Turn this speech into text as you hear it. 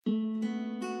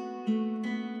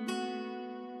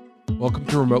Welcome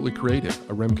to Remotely Creative,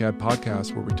 a RemCAD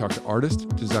podcast where we talk to artists,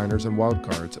 designers, and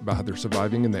wildcards about how they're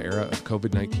surviving in the era of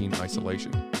COVID-19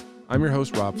 isolation. I'm your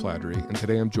host, Rob Flattery, and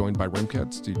today I'm joined by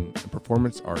RemCAD student and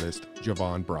performance artist,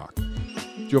 Jovan Brock.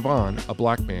 Jovan, a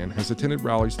black man, has attended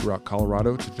rallies throughout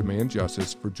Colorado to demand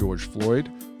justice for George Floyd,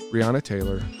 Breonna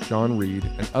Taylor, Sean Reed,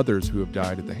 and others who have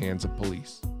died at the hands of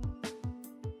police.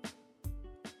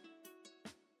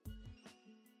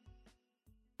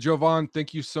 Jovan,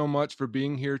 thank you so much for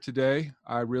being here today.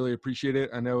 I really appreciate it.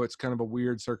 I know it's kind of a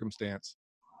weird circumstance.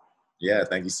 Yeah,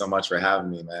 thank you so much for having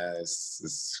me, man.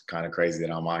 It's kind of crazy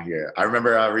that I'm on here. I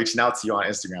remember reaching out to you on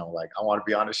Instagram, like, I want to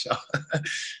be on the show.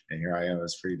 And here I am.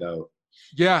 It's pretty dope.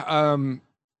 Yeah,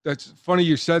 that's funny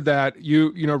you said that.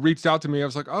 You reached out to me. I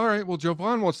was like, all right, well,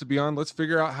 Jovan wants to be on. Let's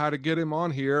figure out how to get him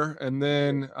on here. And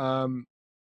then,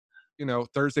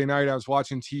 Thursday night I was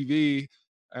watching TV,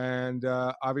 and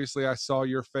obviously I saw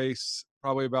your face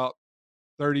probably about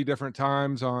 30 different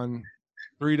times on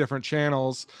 3 different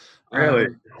channels. Really?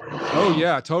 Oh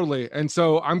yeah, totally. And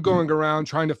so I'm going around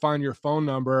trying to find your phone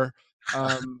number.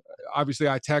 Obviously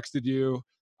I texted you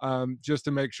just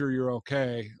to make sure you're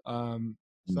okay.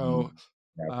 So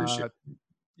I appreciate it.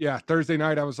 yeah, Thursday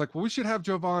night I was like, well, we should have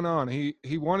Jovan on.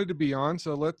 He wanted to be on,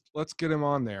 so let's get him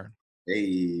on there.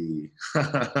 Hey.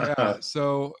 Yeah.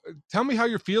 So tell me how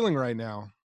you're feeling right now.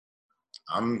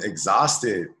 I'm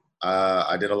exhausted.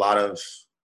 I did a lot of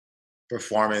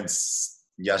performance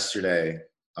yesterday.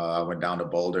 I went down to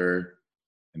Boulder,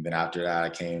 and then after that, I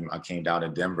came down to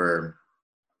Denver.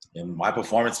 And my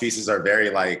performance pieces are very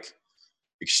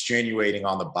extenuating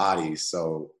on the body.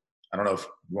 So I don't know if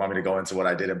you want me to go into what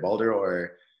I did in Boulder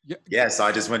or. Yeah, so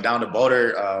I just went down to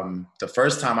Boulder. The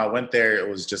first time I went there, it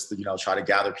was just to, try to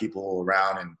gather people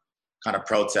around and kind of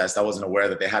protest. I wasn't aware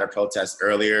that they had a protest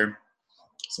earlier,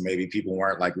 so maybe people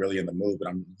weren't really in the mood. But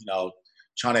I'm,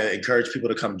 trying to encourage people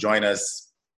to come join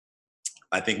us.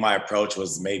 I think my approach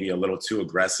was maybe a little too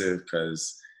aggressive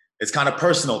because it's kind of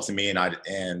personal to me,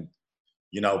 and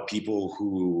people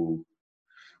who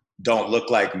don't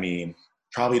look like me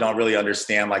probably don't really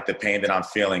understand the pain that I'm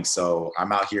feeling. So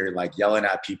I'm out here yelling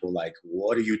at people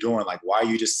what are you doing? Why are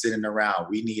you just sitting around?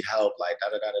 We need help. Da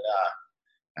da da da da.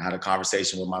 I had a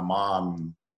conversation with my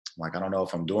mom. I don't know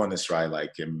if I'm doing this right. I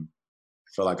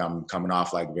feel like I'm coming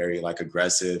off very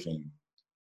aggressive, and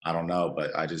I don't know.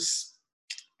 But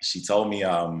she told me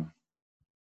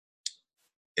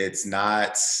it's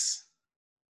not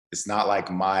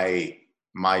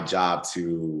my job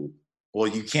to. Well,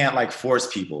 you can't force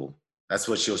people. That's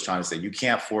what she was trying to say. You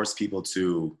can't force people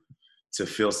to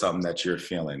feel something that you're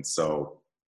feeling. So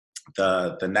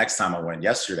the next time I went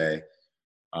yesterday,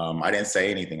 I didn't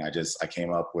say anything. I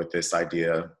came up with this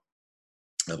idea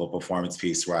of a performance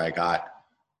piece where I got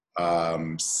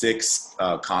 6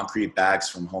 concrete bags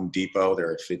from Home Depot.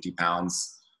 They're 50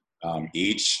 pounds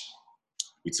each.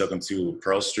 We took them to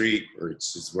Pearl Street,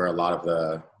 which is where a lot of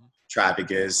the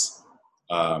traffic is.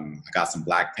 I got some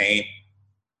black paint.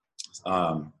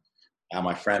 I had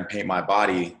my friend paint my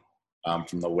body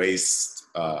from the waist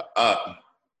up.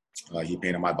 He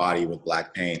painted my body with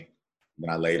black paint. And then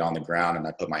I laid on the ground and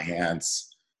I put my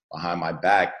hands behind my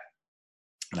back,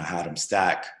 and I had him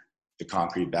stack the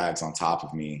concrete bags on top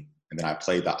of me. And then I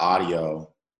played the audio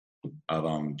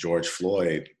of George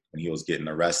Floyd when he was getting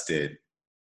arrested.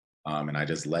 And I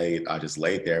just laid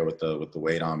there with the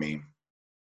weight on me,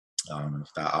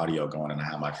 with that audio going, and I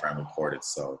had my friend record it.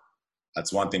 So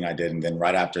that's one thing I did. And then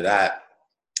right after that,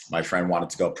 my friend wanted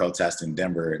to go protest in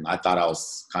Denver, and I thought I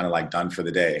was kind of done for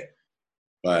the day.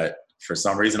 But for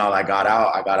some reason, I got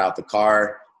out the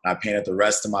car, and I painted the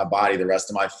rest of my body, the rest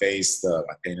of my face, I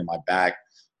painted my back.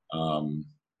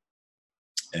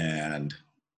 And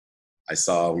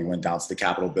we went down to the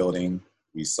Capitol building.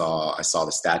 I saw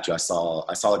the statue. I saw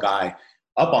a guy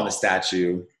up on the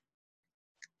statue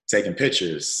taking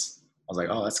pictures. I was like,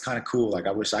 oh, that's kind of cool.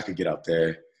 I wish I could get up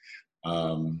there.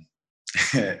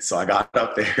 So I got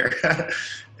up there,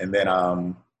 and then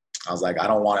I was like, I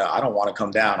don't want to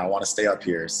come down. I want to stay up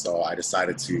here. So I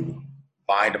decided to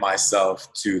bind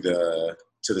myself to the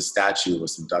statue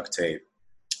with some duct tape,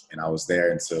 and I was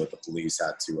there until the police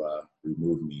had to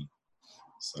remove me.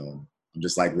 So I'm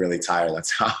just really tired.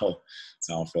 That's how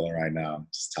I'm feeling right now. I'm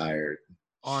just tired.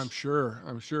 Oh, I'm sure.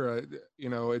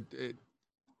 It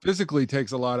physically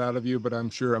takes a lot out of you, but I'm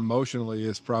sure emotionally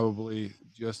is probably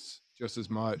just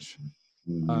as much.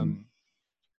 Mm-hmm.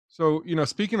 So,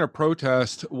 speaking of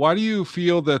protest, why do you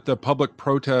feel that the public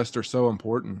protests are so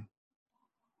important?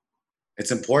 It's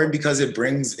important because it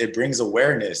brings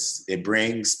awareness. It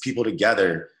brings people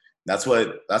together. That's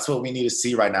what we need to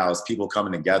see right now, is people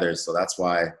coming together. So that's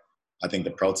why I think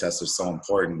the protests are so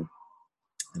important.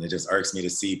 And it just irks me to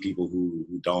see people who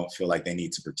don't feel like they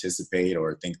need to participate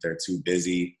or think they're too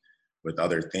busy with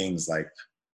other things. Like,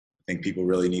 I think people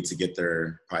really need to get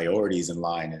their priorities in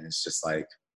line. And it's just like,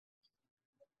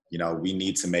 we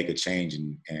need to make a change,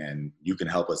 and you can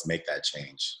help us make that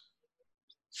change.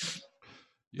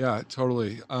 Yeah,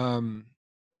 totally.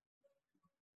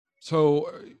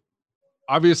 So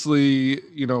obviously,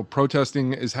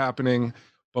 protesting is happening,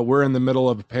 but we're in the middle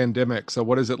of a pandemic. So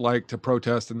what is it like to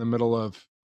protest in the middle of?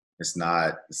 It's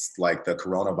like the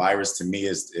coronavirus to me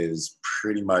is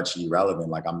pretty much irrelevant.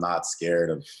 Like, I'm not scared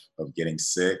of getting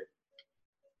sick.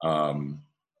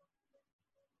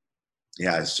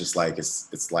 Yeah, it's just like,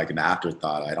 it's like an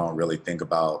afterthought. I don't really think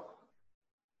about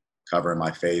covering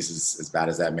my face, as bad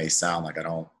as that may sound. Like, I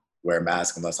don't wear a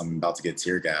mask unless I'm about to get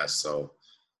tear gas. So,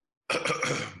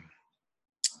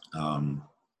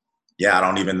 yeah, I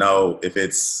don't even know if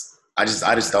I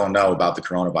just don't know about the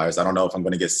coronavirus. I don't know if I'm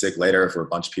going to get sick later, if a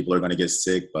bunch of people are going to get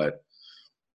sick, but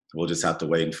we'll just have to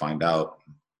wait and find out.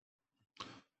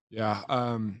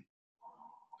 Yeah.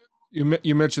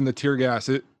 You mentioned the tear gas.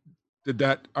 Did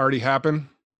that already happen?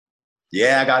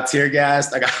 Yeah, I got tear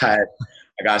gassed. I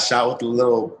got shot with the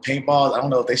little paintballs. I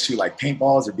don't know if they shoot like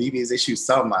paintballs or BBs. They shoot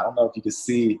something. I don't know if you can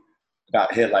see. I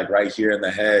got hit like right here in the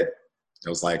head. It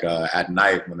was like at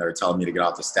night when they were telling me to get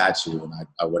off the statue, and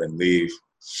I wouldn't leave.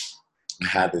 I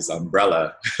had this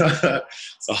umbrella, so I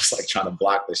was like trying to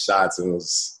block the shots. It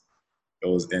was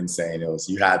insane.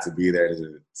 You had to be there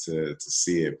to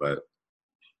see it. But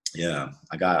yeah,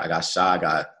 I got shot. I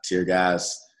got tear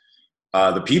gas.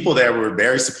 The people there were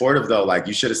very supportive, though. Like,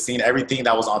 you should have seen everything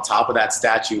that was on top of that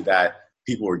statue that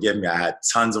people were giving me. I had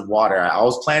tons of water. I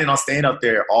was planning on staying up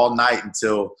there all night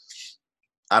until,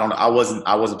 I don't know. I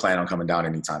wasn't planning on coming down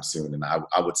anytime soon, and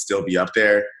I would still be up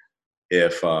there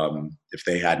if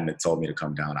they hadn't told me to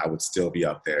come down. I would still be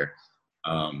up there.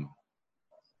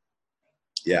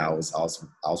 Yeah, I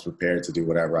was prepared to do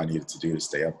whatever I needed to do to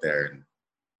stay up there. And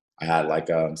I had like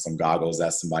some goggles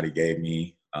that somebody gave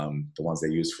me, the ones they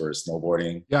use for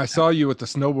snowboarding. Yeah, I saw you with the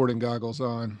snowboarding goggles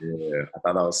on. Yeah, I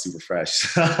thought that was super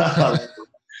fresh.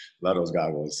 Love those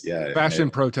goggles. Yeah.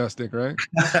 Fashion protesting, right?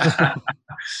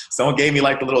 Someone gave me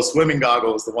like the little swimming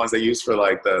goggles, the ones they use for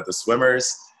like the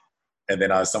swimmers. And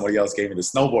then somebody else gave me the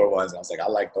snowboard ones. And I was like, I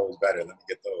like those better. Let me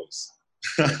get those.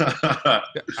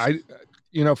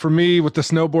 For me with the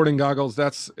snowboarding goggles,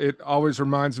 it always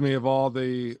reminds me of all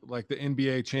the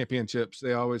NBA championships.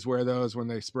 They always wear those when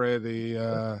they spray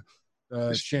the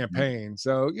champagne.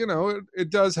 So,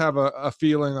 it does have a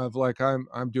feeling of like,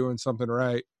 I'm doing something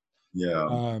right.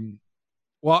 Yeah.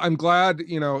 Well, I'm glad,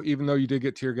 even though you did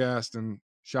get tear gassed and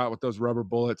shot with those rubber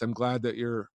bullets, I'm glad that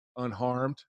you're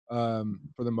unharmed,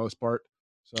 for the most part.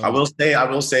 So I will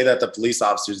say that the police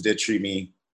officers did treat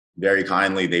me very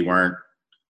kindly. They weren't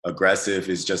aggressive.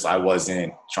 It's just, I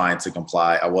wasn't trying to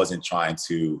comply. I wasn't trying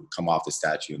to come off the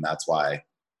statue, and that's why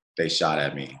they shot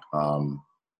at me.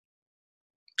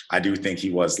 I do think he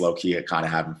was low-key kind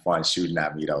of having fun shooting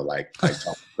at me, though, like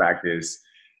practice.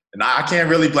 And I can't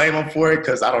really blame him for it,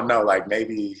 because I don't know, like,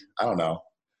 maybe, I don't know.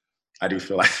 I do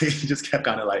feel like he just kept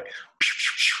kind of like,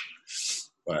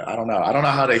 but I don't know. I don't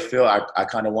know how they feel. I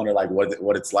kind of wonder, like,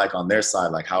 what it's like on their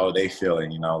side. Like, how are they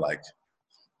feeling, like,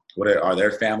 are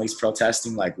their families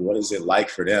protesting? Like, what is it like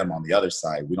for them on the other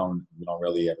side? We don't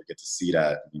really ever get to see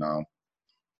that,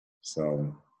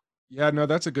 So. Yeah, no,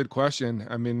 that's a good question.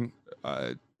 I mean,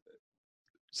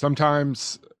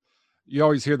 sometimes you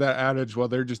always hear that adage, well,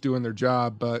 they're just doing their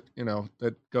job, but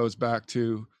that goes back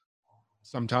to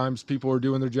sometimes people are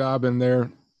doing their job and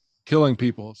they're killing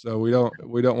people. So we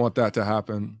don't want that to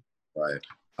happen. Right.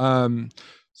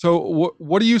 So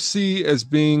what do you see as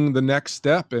being the next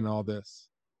step in all this?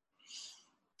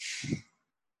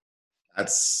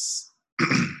 That's,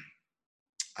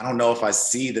 I don't know if I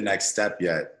see the next step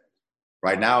yet.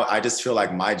 Right now, I just feel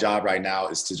like my job right now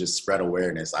is to just spread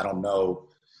awareness. I don't know.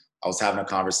 I was having a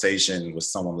conversation with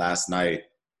someone last night.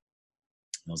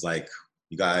 I was like,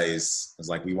 you guys, it's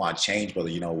like, we want change, but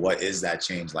what is that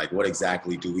change? Like, what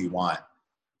exactly do we want?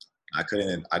 I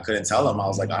couldn't tell them. I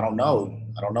was like, I don't know.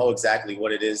 I don't know exactly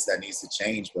what it is that needs to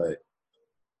change, but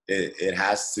it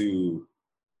has to,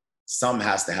 something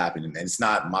has to happen. And it's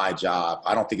not my job.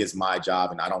 I don't think it's my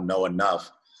job, and I don't know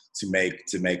enough to make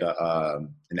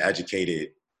an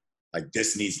educated, like,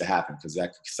 this needs to happen, because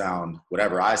that could sound,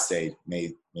 whatever I say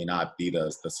may not be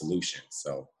the solution.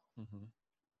 So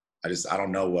I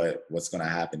don't know what's going to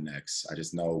happen next. I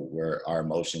just know where our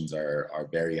emotions are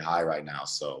very high right now.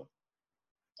 So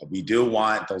we do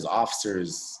want those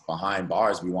officers behind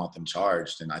bars. We want them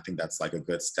charged. And I think that's like a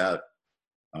good step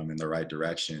in the right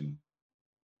direction.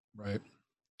 Right.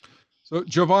 So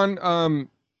Jovan,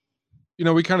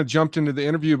 we kind of jumped into the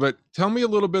interview, but tell me a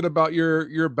little bit about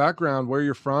your background, where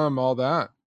you're from, all that.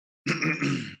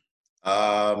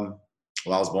 Well,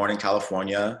 I was born in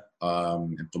California,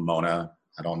 in Pomona.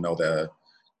 I don't know the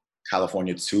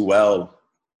California too well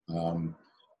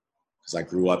because I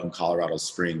grew up in Colorado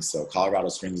Springs. So Colorado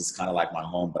Springs is kind of like my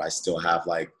home, but I still have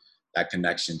like that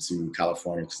connection to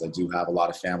California because I do have a lot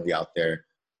of family out there.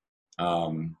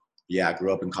 Um, yeah, I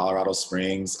grew up in Colorado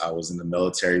Springs. I was in the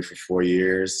military for 4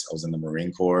 years. I was in the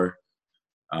Marine Corps.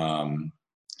 Um,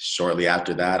 Shortly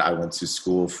after that, I went to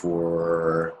school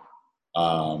for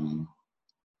um,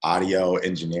 audio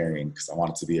engineering because I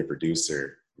wanted to be a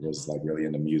producer. I was like really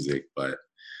into music, but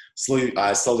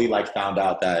I slowly like found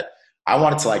out that I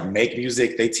wanted to like make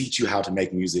music. They teach you how to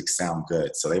make music sound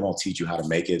good. So they won't teach you how to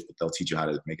make it, but they'll teach you how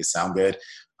to make it sound good.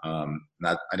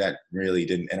 That really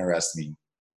didn't interest me.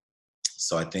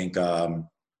 So I think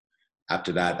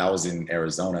after that, that was in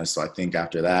Arizona. So I think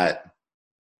after that,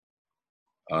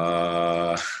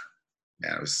 uh,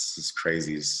 man, it was this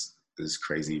crazy, this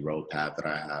crazy road path that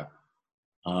I have.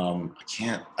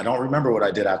 I don't remember what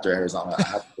I did after Arizona. I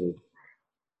have to,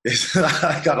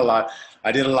 I got a lot.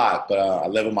 I did a lot, but I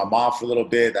lived with my mom for a little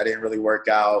bit. That didn't really work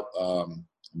out.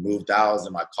 Moved out. I was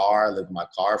in my car. I lived in my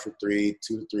car for 2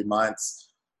 to 3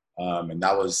 months. And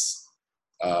that was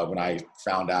when I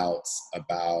found out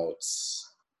about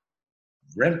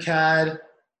RimCAD.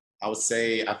 I would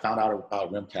say I found out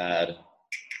about RimCAD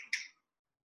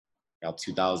about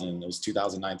 2000. It was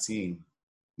 2019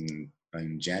 in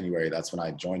January. That's when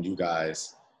I joined you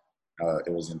guys.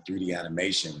 It was in 3D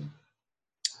animation.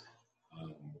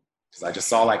 Because I just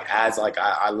saw like ads, like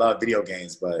I love video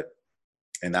games,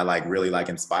 and that like really like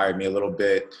inspired me a little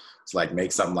bit to like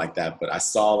make something like that. But I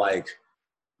saw like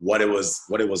what it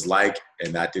was like,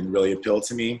 and that didn't really appeal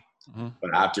to me. Mm-hmm.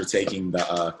 But after taking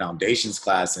the foundations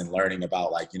class and learning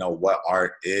about like, what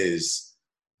art is,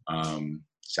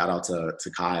 shout out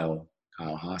to Kyle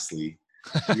Hosley.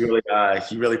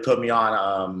 He really put me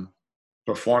on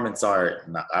performance art.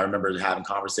 And I remember having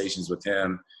conversations with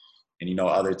him and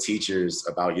other teachers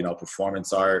about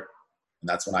performance art, and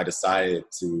that's when I decided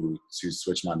to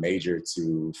switch my major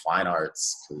to fine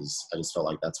arts because I just felt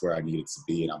like that's where I needed to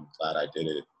be, and I'm glad I did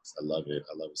it. I love it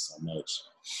so much.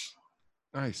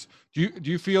 Nice. Do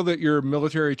you feel that your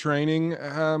military training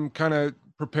kind of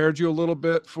prepared you a little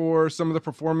bit for some of the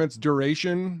performance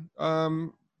duration,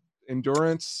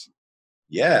 endurance?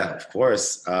 Yeah, of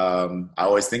course. I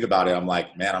always think about it. I'm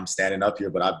like, man, I'm standing up here,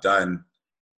 but I've done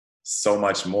so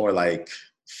much more like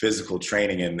physical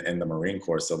training in the Marine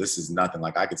Corps. So this is nothing.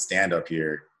 Like I could stand up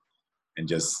here and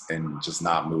just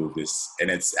not move this. And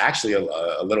it's actually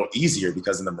a little easier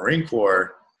because in the Marine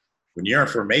Corps, when you're in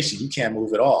formation, you can't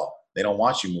move at all. They don't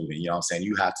want you moving. You know what I'm saying?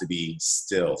 You have to be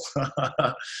still.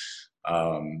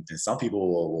 And some people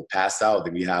will pass out.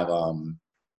 That we have,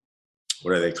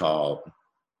 what are they called?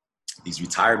 These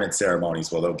retirement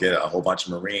ceremonies where they'll get a whole bunch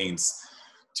of Marines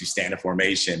to stand in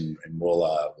formation, and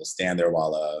we'll stand there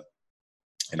while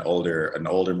an older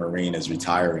Marine is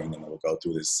retiring, and we'll go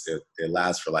through this. It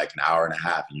lasts for like an hour and a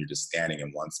half, and you're just standing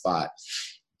in one spot,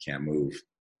 you can't move.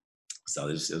 So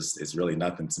it's really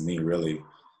nothing to me, really.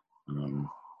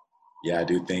 Yeah, I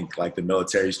do think like the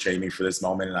military's trained me for this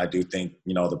moment, and I do think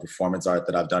the performance art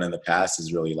that I've done in the past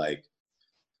is really like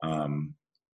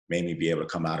made me be able to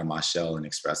come out of my shell and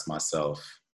express myself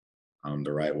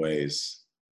the right ways.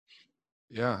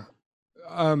 Yeah.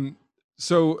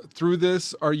 So through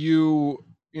this, are you've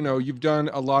done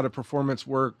a lot of performance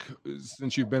work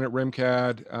since you've been at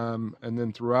RimCAD, and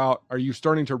then throughout, are you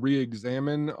starting to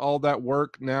re-examine all that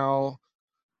work now,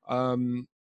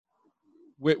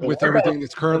 with everything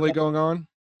that's currently going on?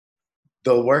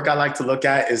 The work I like to look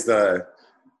at is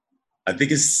I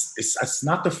think it's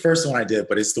not the first one I did,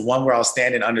 but it's the one where I was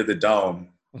standing under the dome.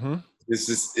 Mm-hmm.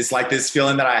 It's like this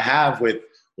feeling that I have with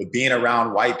being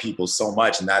around white people so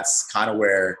much. And that's kind of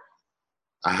where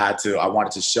I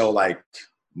wanted to show like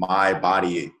my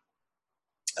body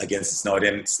against the snow. It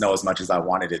didn't snow as much as I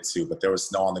wanted it to, but there was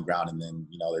snow on the ground. And then,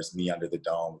 there's me under the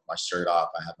dome with my shirt off.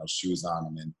 I have no shoes on.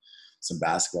 I'm in some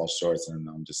basketball shorts and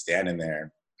I'm just standing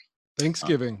there.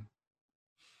 Thanksgiving.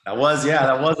 That was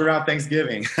around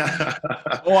Thanksgiving.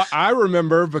 Oh, I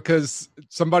remember because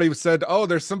somebody said, "Oh,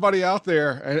 there's somebody out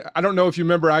there." And I don't know if you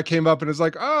remember. I came up and it's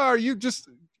like, "Oh, you're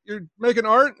making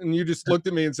art?" And you just looked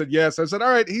at me and said, "Yes." I said,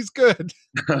 "All right, he's good."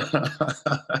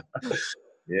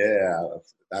 Yeah,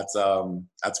 that's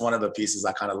one of the pieces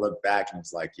I kind of look back and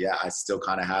it's like, yeah, I still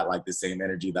kind of had like the same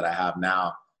energy that I have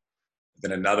now.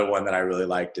 Then another one that I really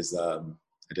liked is I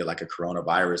did like a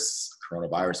coronavirus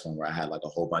one where I had like a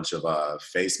whole bunch of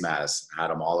face masks, I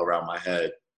had them all around my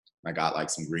head. I got like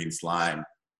some green slime,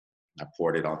 I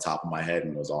poured it on top of my head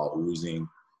and it was all oozed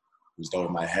over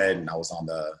my head. And I was on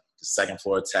the second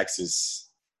floor of Texas,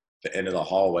 the end of the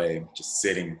hallway, just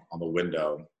sitting on the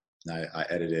window. And I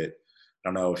edited. I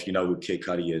don't know if you know who Kid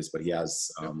Cudi is, but he has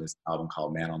this album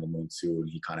called Man on the Moon 2. And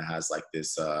he kind of has like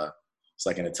this, it's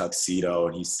like in a tuxedo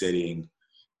and he's sitting.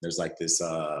 There's like this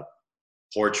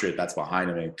portrait that's behind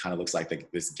him. And it kind of looks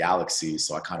like this galaxy.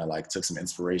 So I kind of like took some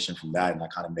inspiration from that and I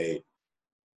kind of made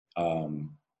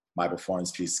my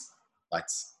performance piece like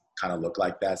kind of look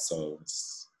like that. So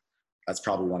that's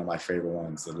probably one of my favorite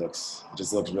ones. It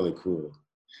just looks really cool.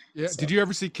 Yeah. So, Did you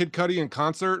ever see Kid Cudi in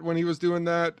concert when he was doing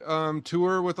that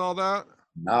tour with all that?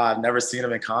 no, I've never seen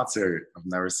him in concert. I've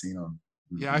never seen him.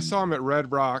 Yeah, I saw him at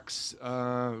Red Rocks.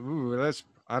 That's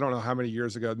I don't know how many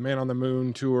years ago. Man on the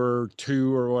Moon tour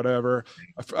 2 or whatever.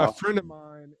 A friend of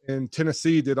mine in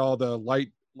Tennessee did all the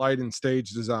light and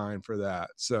stage design for that.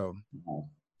 So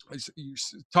you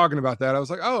talking about that, I was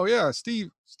like, oh yeah,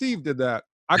 Steve did that.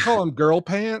 I call him Girl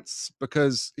Pants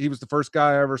because he was the first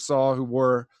guy I ever saw who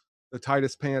wore the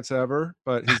tightest pants ever,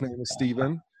 but his name is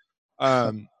Steven.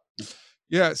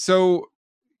 Yeah, so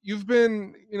you've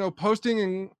been,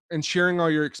 posting and sharing all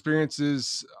your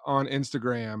experiences on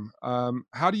Instagram.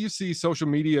 How do you see social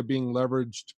media being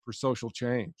leveraged for social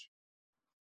change?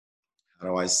 How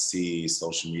do I see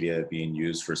social media being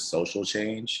used for social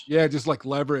change? Yeah, just like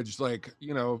leverage, like,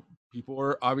 people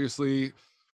are obviously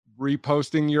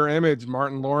reposting your image.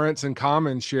 Martin Lawrence and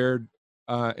Common shared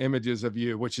images of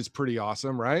you, which is pretty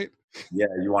awesome, right? Yeah,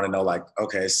 you want to know like,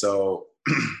 okay, so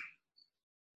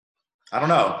I don't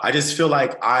know. I just feel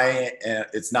like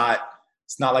it's not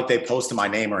like they posted my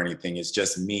name or anything. It's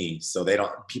just me. So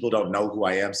people don't know who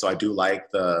I am. So I do like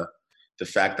the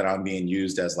fact that I'm being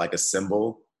used as like a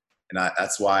symbol. And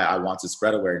that's why I want to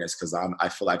spread awareness, because I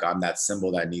feel like I'm that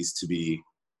symbol that needs to be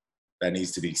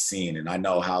seen. And I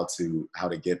know how to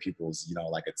get people's,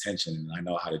 like attention. And I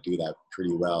know how to do that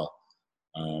pretty well.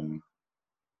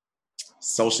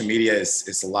 Social media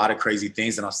it's a lot of crazy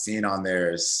things that I'm seeing on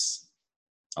there. Is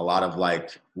a lot of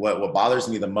like what bothers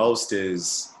me the most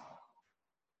is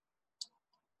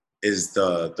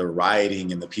the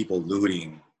rioting and the people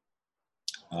looting.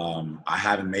 I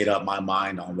haven't made up my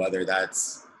mind on whether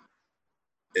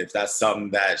if that's something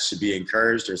that should be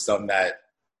encouraged or something that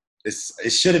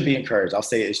it shouldn't be encouraged. I'll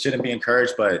say it shouldn't be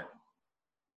encouraged, but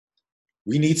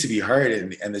we need to be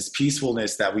heard. And this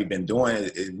peacefulness that we've been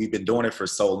doing it for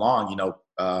so long.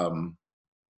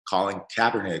 Colin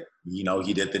Kaepernick,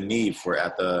 he did the knee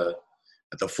at the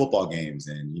football games,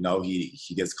 and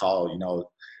he gets called,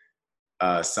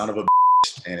 son of a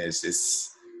bitch. And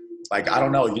it's like, I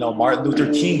don't know, Martin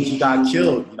Luther King, he got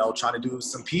killed, trying to do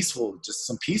some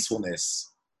peacefulness.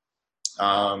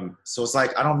 So it's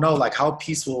like, I don't know, like, how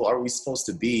peaceful are we supposed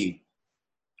to be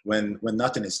when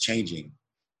nothing is changing?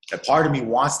 A part of me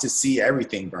wants to see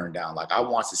everything burn down. Like, I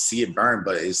want to see it burn,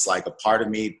 but it's like a part of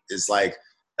me is like,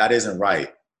 that isn't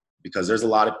right, because there's a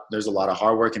lot of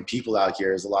hardworking people out here.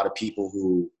 There's a lot of people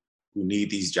who need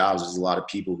these jobs. There's a lot of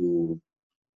people who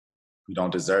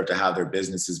don't deserve to have their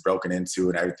businesses broken into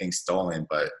and everything stolen.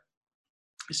 But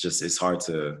it's just hard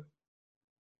to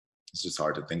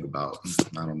think about.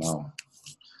 I don't know.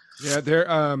 Yeah,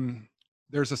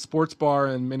 there's a sports bar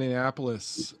in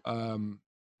Minneapolis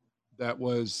that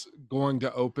was going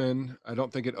to open. I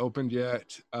don't think it opened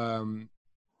yet.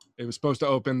 It was supposed to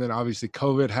open, then obviously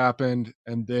COVID happened,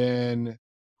 and then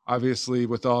obviously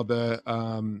with all the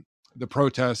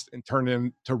protest and turned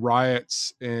into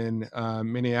riots in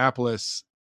Minneapolis,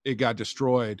 it got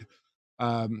destroyed.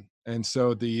 And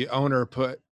so the owner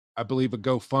put, I believe, a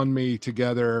GoFundMe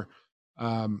together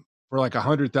for like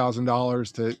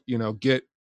 $100,000 to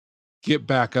get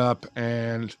back up.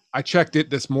 And I checked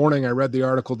it this morning. I read the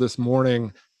article this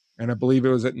morning, and I believe it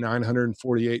was at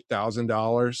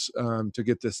 $948,000 to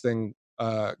get this thing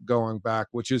going back.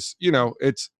 Which is,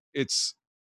 it's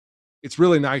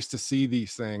really nice to see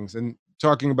these things. And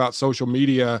talking about social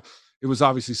media, it was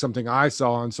obviously something I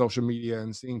saw on social media,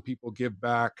 and seeing people give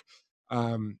back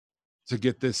to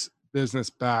get this business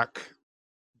back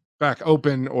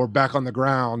open or back on the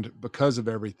ground because of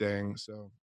everything.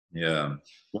 So Yeah.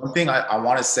 One thing I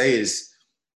want to say is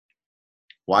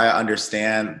why I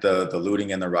understand the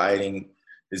looting and the rioting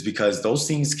is because those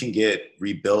things can get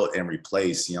rebuilt and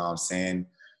replaced. You know what I'm saying?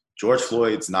 George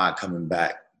Floyd's not coming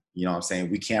back. You know what I'm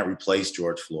saying? We can't replace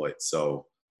George Floyd. So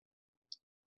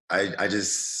I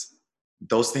just,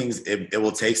 those things, it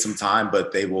will take some time,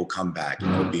 but they will come back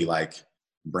and it'll be like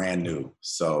brand new.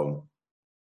 So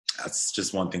that's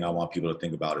just one thing I want people to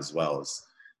think about as well, is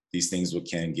these things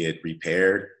can get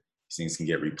repaired, these things can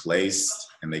get replaced,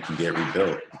 and they can get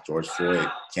rebuilt. George Floyd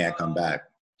can't come back.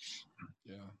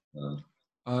 yeah.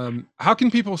 Uh, How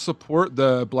can people support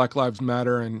the Black Lives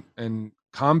Matter and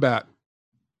combat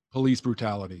police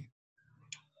brutality?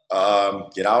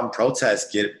 get out and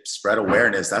protest, spread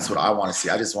awareness. That's what I want to see.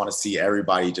 I just want to see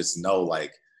everybody just know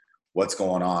like what's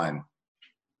going on.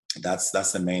 That's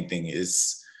the main thing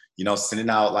is, sending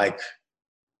out like,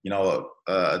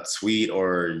 a tweet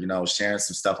or, sharing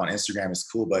some stuff on Instagram is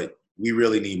cool, but we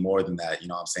really need more than that. You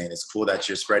know what I'm saying? It's cool that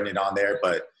you're spreading it on there,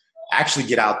 but actually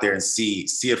get out there and see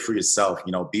it for yourself,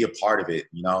 be a part of it,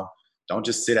 don't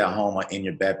just sit at home in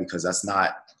your bed, because that's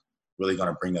not really going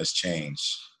to bring us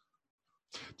change.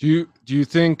 Do you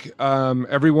think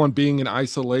everyone being in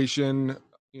isolation,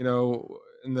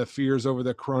 and the fears over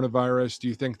the coronavirus, do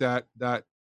you think that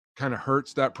kind of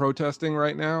hurts that protesting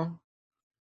right now?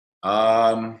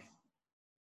 Um,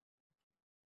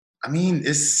 I mean,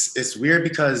 it's weird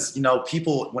because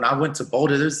people. When I went to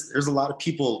Boulder, there's a lot of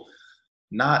people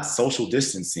not social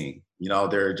distancing.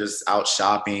 They're just out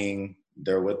shopping.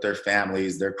 They're with their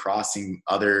families. They're crossing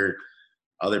other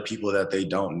people that they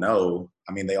don't know.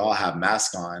 I mean, they all have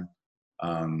masks on,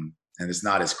 and it's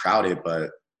not as crowded,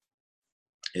 but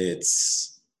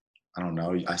it's, I don't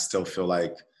know. I still feel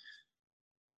like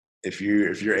if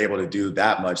you're able to do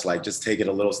that much, like just take it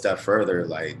a little step further,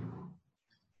 like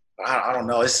I don't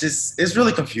know. It's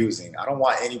really confusing. I don't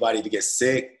want anybody to get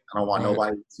sick. I don't want Right.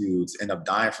 nobody to end up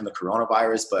dying from the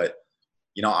coronavirus. But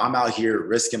I'm out here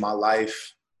risking my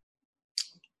life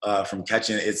from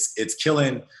catching. It's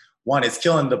killing one. It's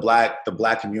killing the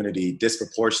black community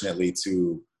disproportionately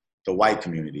to the white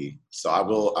community. So I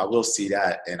will see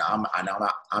that, and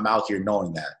I'm out here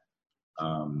knowing that.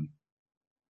 Um,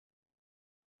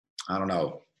 I don't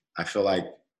know. I feel like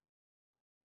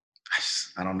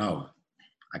I don't know.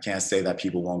 I can't say that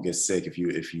people won't get sick if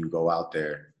you go out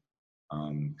there,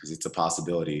 because it's a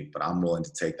possibility. But I'm willing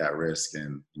to take that risk,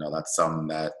 and that's something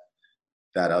that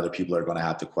other people are going to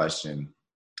have to question,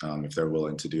 if they're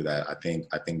willing to do that. I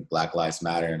think Black Lives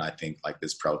Matter, and I think like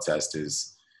this protest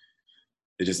is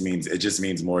it just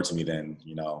means more to me than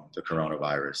the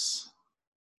coronavirus.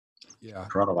 Yeah.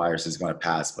 Coronavirus is going to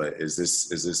pass, but is this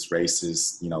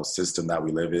racist system that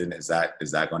we live in, is that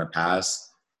going to pass?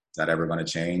 Is that ever going to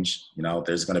change?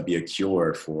 There's going to be a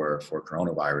cure for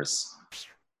coronavirus.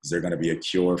 Is there going to be a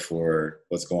cure for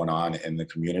what's going on in the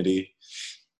community?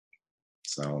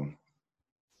 So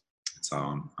that's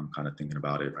how I'm kind of thinking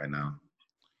about it right now.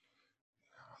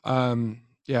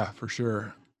 Yeah, for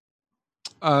sure.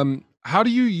 How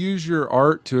do you use your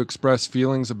art to express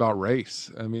feelings about race?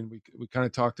 I mean, we kind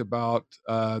of talked about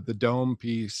the dome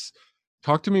piece.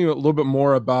 Talk to me a little bit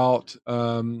more about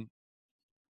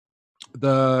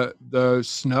the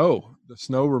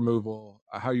snow removal,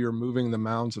 how you're moving the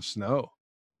mounds of snow.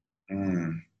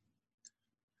 Mm.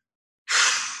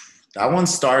 That one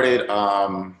started.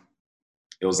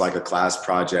 It was like a class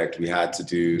project. We had to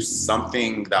do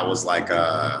something that was like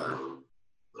a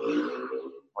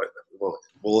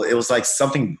well, it was like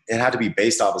something. It had to be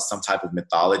based off of some type of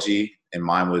mythology, and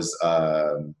mine was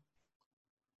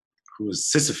who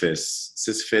was Sisyphus.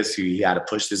 Sisyphus, who he had to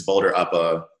push this boulder up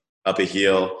a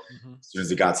hill. Mhm. As soon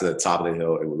as it got to the top of the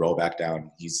hill, it would roll back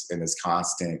down. He's in this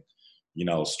constant,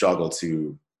 struggle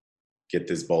to get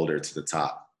this boulder to the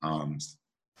top.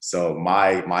 So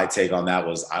my take on that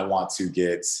was I want to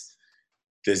get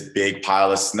this big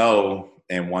pile of snow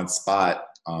in one spot.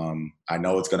 I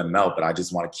know it's gonna melt, but I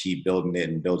just want to keep building it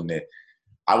and building it.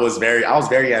 I was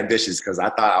very ambitious because I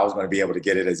thought I was going to be able to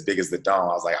get it as big as the dome.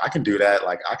 I was like, I can do that.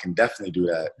 Like, I can definitely do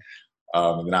that.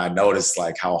 And then I noticed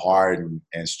like how hard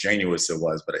and strenuous it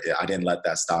was, but I didn't let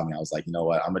that stop me. I was like, you know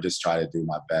what? I'm gonna just try to do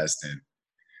my best. And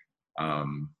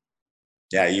um,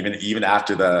 yeah, even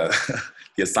after the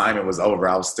the assignment was over,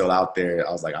 I was still out there.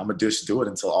 I was like, I'm gonna just do it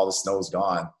until all the snow's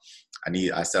gone.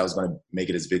 I said I was gonna make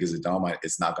it as big as a dome.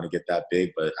 It's not gonna get that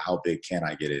big, but how big can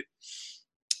I get it?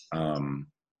 Um,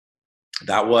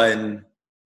 that one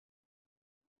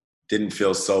didn't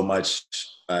feel so much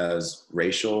as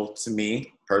racial to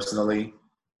me personally.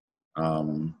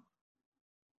 Um,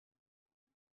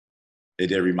 it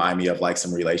did remind me of like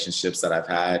some relationships that I've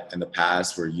had in the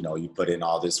past where you put in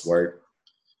all this work,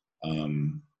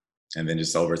 um, and then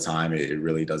just over time it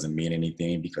really doesn't mean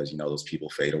anything because those people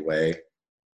fade away,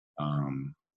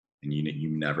 and you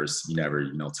never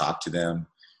talk to them,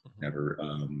 Mhm. never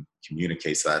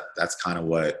communicate. So that's kind of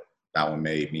what that one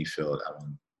made me feel.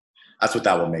 That's what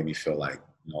that one made me feel like.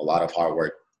 A lot of hard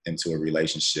work into a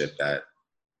relationship that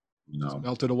you Just know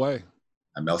melted away.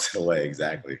 I melted away.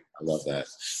 Exactly. I love that.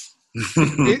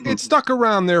 It stuck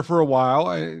around there for a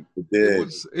while. It It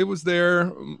did. was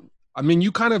there. I mean,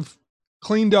 you kind of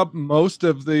cleaned up most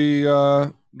of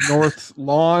the north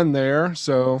lawn there,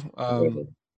 so Yeah.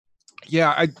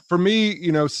 Yeah, for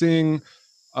me, seeing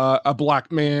a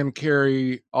black man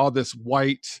carry all this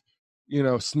white,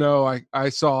 snow, I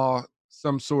saw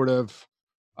some sort of,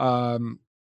 um,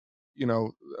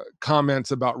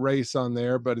 comments about race on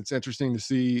there, but it's interesting to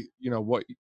see, what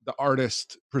the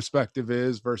artist perspective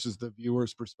is versus the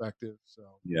viewer's perspective. So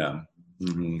Yeah.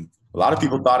 Hmm. A lot of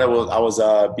people thought I was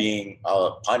being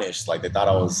punished. Like they thought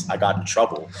I got in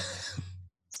trouble.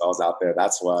 So I was out there.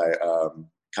 That's why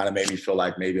kind of made me feel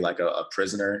like maybe like a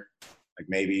prisoner. Like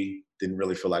maybe didn't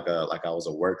really feel like I was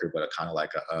a worker, but kind of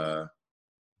like a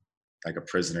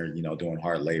prisoner, doing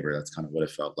hard labor. That's kind of what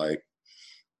it felt like.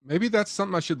 maybe that's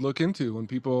something I should look into when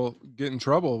people get in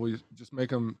trouble. We just make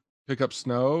them pick up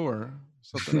snow or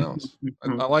something else. I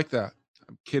like that.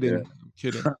 I'm Yeah. kidding. I'm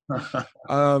kidding.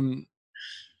 Um,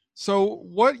 so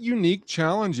what unique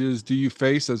challenges do you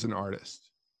face as an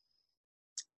artist?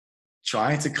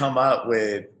 Trying to come up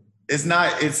with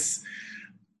it's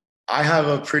I have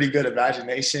a pretty good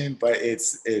imagination, but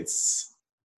it's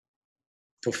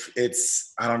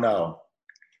I don't know.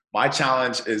 My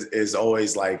challenge is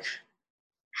always like,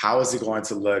 how is it going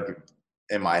to look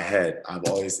in my head? I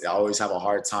always have a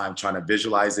hard time trying to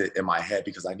visualize it in my head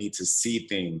because I need to see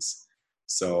things.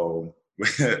 So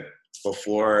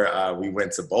before we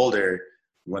went to Boulder,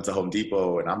 we went to Home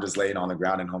Depot, and I'm just laying on the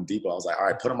ground in Home Depot. I was like, all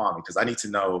right, put them on me because I need to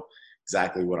know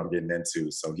exactly what I'm getting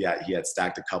into. So yeah, he had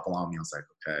stacked a couple on me. I was like,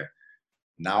 okay,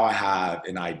 now I have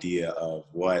an idea of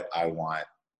what I want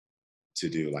to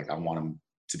do. Like I want them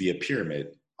to be a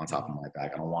pyramid on top of my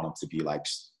back. I don't want them to be like,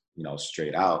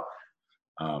 straight out,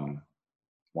 um,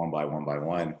 one by one by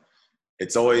one.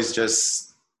 It's always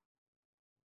just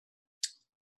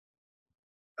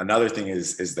another thing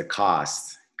is the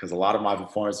cost, because a lot of my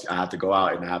performance I have to go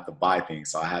out and I have to buy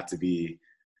things, so I have to be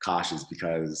cautious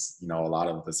because a lot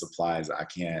of the supplies I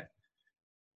can't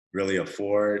really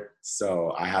afford.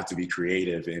 So I have to be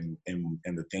creative in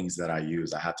the things that I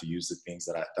use. I have to use the things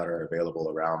that are available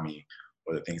around me,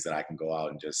 or the things that I can go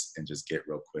out and just get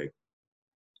real quick.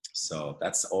 So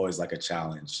that's always like a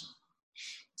challenge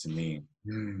to me.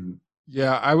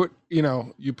 Yeah, I would,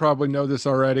 you probably know this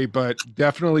already, but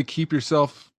definitely keep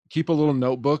a little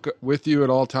notebook with you at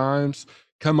all times.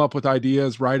 Come up with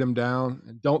ideas, write them down,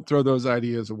 and don't throw those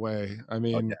ideas away. I Oh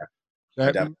mean, yeah, I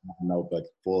that, definitely have a notebook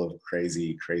full of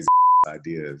crazy, crazy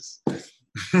ideas.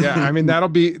 yeah, I mean, that'll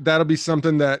be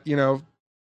something that,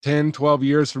 10, 12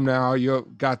 years from now,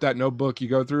 you got that notebook, you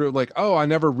go through it like, oh, I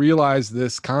never realized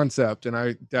this concept, and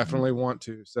I definitely want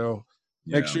to. So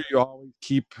make Yeah. sure you always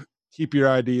keep your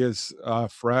ideas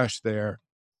fresh there.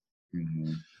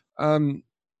 Hmm. Um,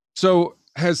 so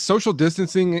has social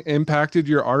distancing impacted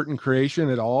your art and creation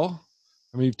at all?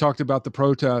 I mean, you've talked about the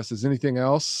protests. Is anything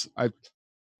else?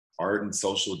 Art and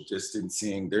social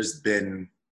distancing. There's been,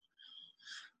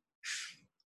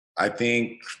 I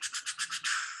think,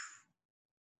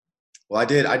 well, I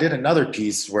did another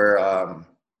piece where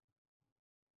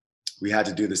we had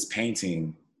to do this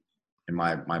painting in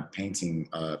my painting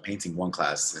one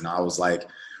class, and I was like,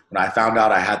 when I found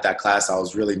out I had that class, I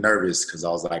was really nervous because I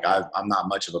was like, I'm not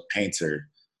much of a painter.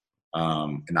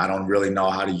 And I don't really know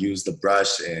how to use the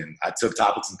brush. And I took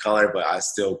topics in color, but I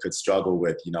still could struggle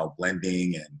with,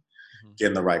 blending and Mhm.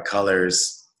 getting the right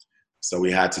colors. So we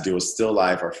had to do a still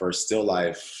life, our first still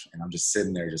life. And I'm just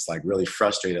sitting there just like really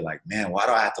frustrated, like, man, why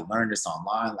do I have to learn this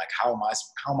online? Like, how am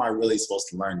I really supposed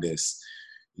to learn this,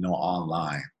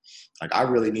 online? Like, I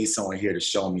really need someone here to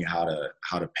show me how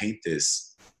to paint this.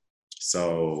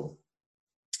 So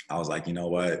I was like, you know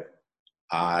what?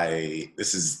 It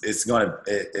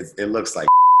looks like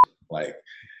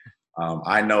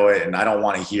I know it, and I don't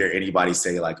want to hear anybody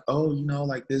say like, oh,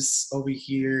 like this over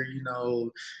here,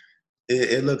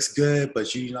 it looks good, but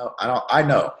I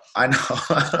know.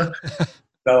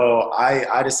 So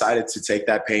I decided to take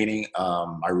that painting.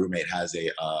 My roommate has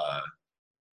an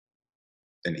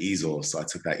easel, so I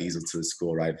took that easel to the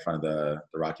school right in front of the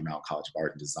Rocky Mountain College of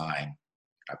Art and Design.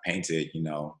 I painted,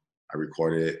 I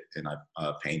recorded it, and I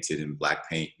painted in black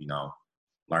paint,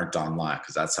 learned online,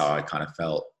 because that's how I kind of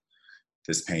felt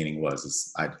this painting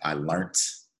was. I learned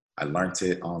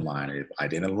it online. I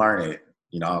didn't learn it,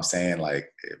 you know what I'm saying?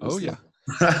 Like it Oh was yeah.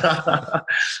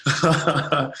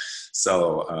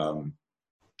 so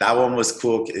that one was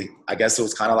cool. I guess it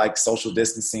was kind of like social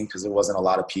distancing because there wasn't a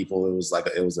lot of people. It was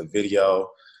a video.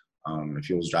 If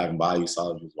you was driving by, you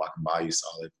saw it. If you was walking by, you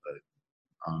saw it. But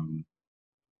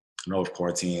of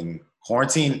quarantine,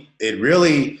 it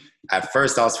really, at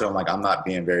first I was feeling like I'm not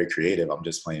being very creative. I'm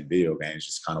just playing video games,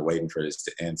 just kind of waiting for this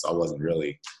to end. So I wasn't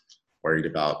really worried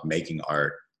about making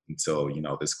art until,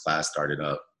 this class started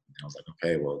up. And I was like,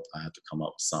 okay, well, I have to come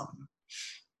up with something.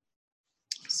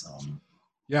 So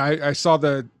Yeah, I saw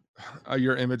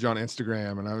your image on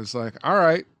Instagram, and I was like, all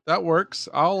right, that works.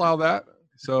 I'll allow that.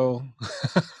 So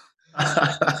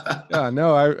yeah,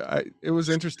 no, it was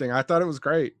interesting. I thought it was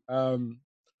great. One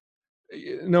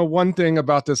thing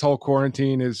about this whole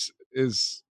quarantine is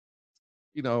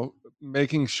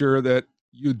making sure that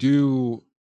you do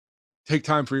take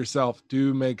time for yourself.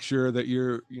 Do make sure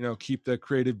that keep the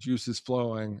creative juices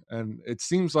flowing. And it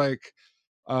seems like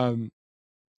um,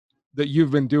 that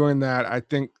you've been doing that. I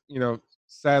think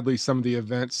sadly, some of the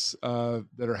events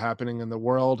that are happening in the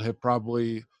world have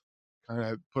probably kind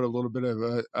of put a little bit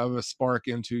of a spark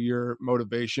into your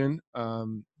motivation. But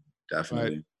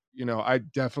Definitely. I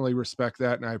definitely respect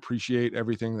that, and I appreciate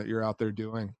everything that you're out there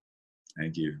doing.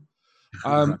 Thank you.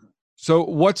 Um, so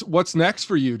what's next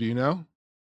for you? Do you know?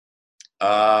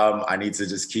 I need to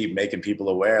just keep making people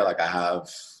aware. Like I have,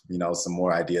 some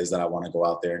more ideas that I want to go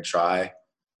out there and try.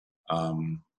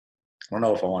 Um, I don't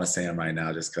know if I want to say them right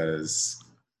now, just because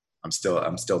I'm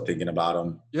still thinking about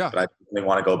them. Yeah. But I definitely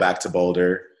want to go back to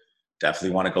Boulder.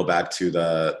 Definitely want to go back to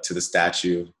the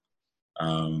statue.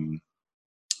 Um,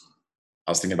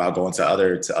 I was thinking about going to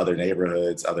other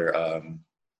neighborhoods,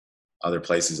 other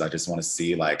places. I just want to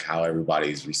see like how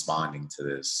everybody's responding to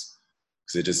this,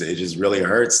 because it just really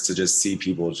hurts to just see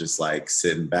people just like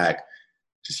sitting back,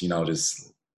 just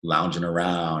lounging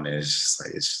around. And it's just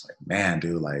like, man,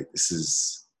 dude, like this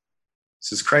is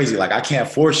crazy. Like I can't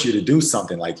force you to do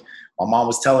something. Like my mom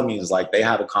was telling me, is like they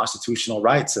have a constitutional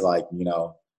right to like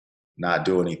not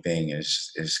do anything.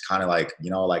 It's kind of like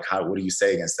like what do you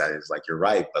say against that? It's like you're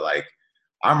right, but like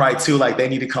I'm right too. Like they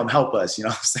need to come help us. You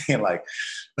know what I'm saying? Like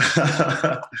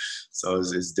so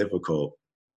it's difficult.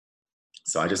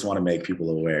 So I just want to make people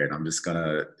aware, and I'm just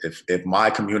gonna if my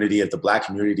community, if the Black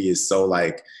community is so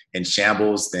like in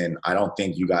shambles, then I don't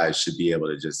think you guys should be able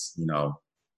to just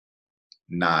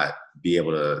not be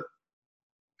able to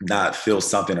not feel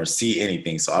something or see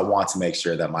anything. So I want to make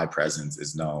sure that my presence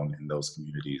is known in those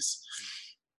communities.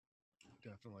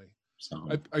 Definitely. So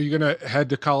Are you gonna head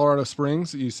to Colorado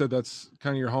Springs? You said that's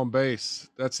kind of your home base.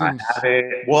 That I seems.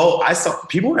 haven't. Well, I saw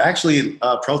people were actually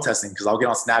protesting, because I'll get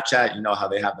on Snapchat. You know how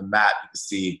they have the map. You can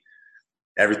see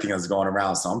everything that's going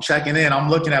around. So I'm checking in. I'm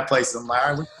looking at places. I'm like, all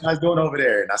right, what you guys doing over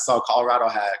there? And I saw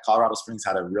Colorado Springs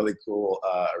had a really cool,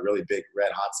 a really big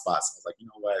red hotspot. So I was like, you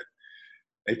know what?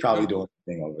 They probably Yeah. doing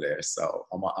a thing over there. So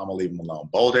I'm gonna leave them alone.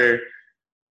 Boulder,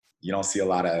 you don't see a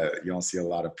lot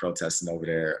of protesting over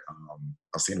there. I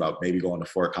was thinking about maybe going to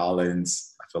Fort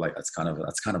Collins. I feel like that's kind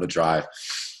of a drive.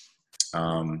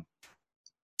 Um,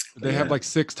 but They have yeah. like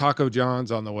 6 Taco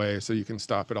Johns on the way, so you can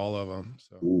stop at all of them.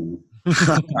 So, Ooh.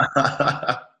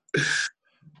 That's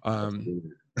um,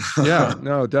 good. yeah,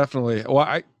 no, definitely.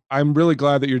 Well, I'm really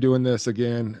glad that you're doing this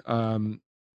again.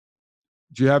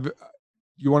 Do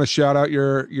you want to shout out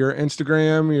your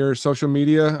Instagram, your social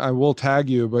media? I will tag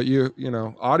you, but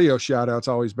audio shout out's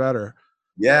always better.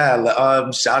 Yeah.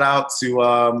 Shout out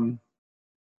to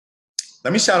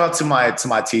let me shout out to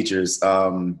my teachers.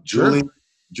 Sure.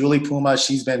 Julie Puma,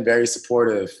 she's been very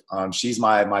supportive. She's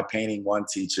my painting one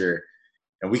teacher,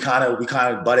 and we kind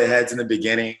of butted heads in the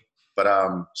beginning,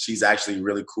 but she's actually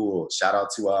really cool. Shout out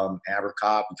to Amber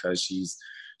Cobb, because she's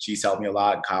helped me a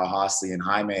lot. Kyle Hostley and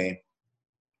Jaime,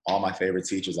 all my favorite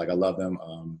teachers. Like I love them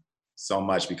so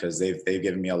much, because they've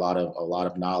given me a lot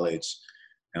of knowledge.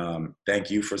 Thank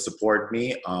you for supporting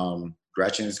me.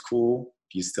 Gretchen is cool.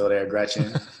 If you're still there,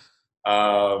 Gretchen.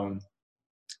 Um,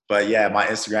 but yeah, my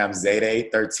Instagram is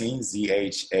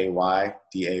Zayday13,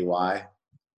 ZHAYDAY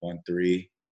 13.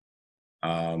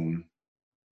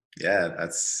 Yeah,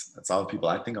 that's all the people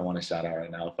I think I want to shout out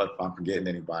right now. If I'm forgetting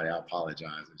anybody, I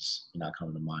apologize. It's not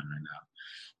coming to mind right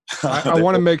I now.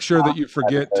 want to make sure that you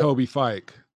forget Toby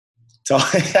Fike.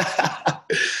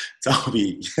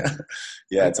 Toby.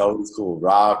 Yeah, Toby's cool.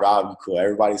 Rob, you cool.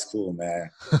 Everybody's cool,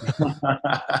 man.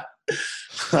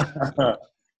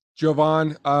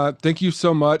 Jovan, thank you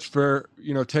so much for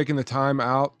taking the time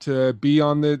out to be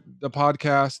on the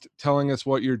podcast, telling us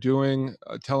what you're doing,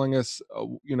 telling us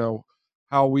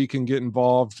how we can get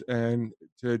involved and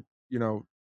to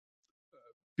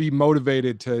be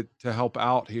motivated to help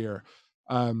out here.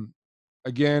 Um,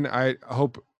 Again, I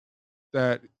hope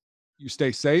that you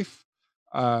stay safe,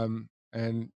 and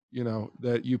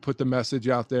that you put the message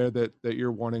out there that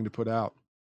you're wanting to put out.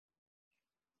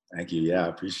 Thank you. Yeah, I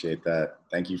appreciate that.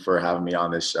 Thank you for having me on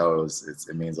this show.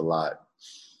 It means a lot.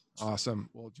 Awesome.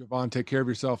 Well, Jovan, take care of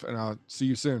yourself, and I'll see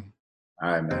you soon.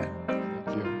 All right, man.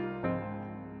 Thank you.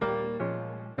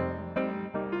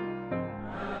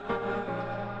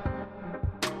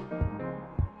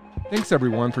 Thanks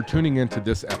everyone for tuning in to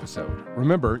this episode.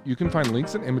 Remember, you can find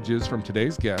links and images from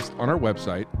today's guest on our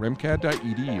website,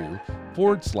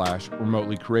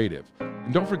 remcad.edu/remotely creative.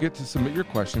 And don't forget to submit your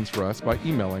questions for us by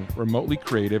emailing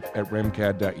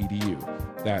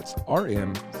remotelycreative@remcad.edu. That's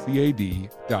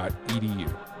rmcad.edu.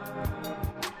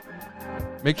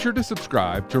 Make sure to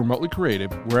subscribe to Remotely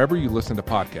Creative wherever you listen to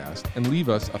podcasts and leave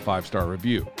us a 5-star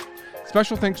review.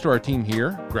 Special thanks to our team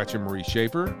here, Gretchen Marie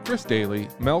Schaefer, Chris Daly,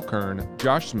 Mel Kern,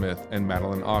 Josh Smith, and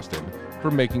Madeline Austin for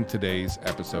making today's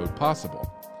episode possible.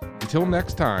 Until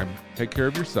next time, take care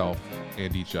of yourself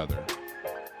and each other.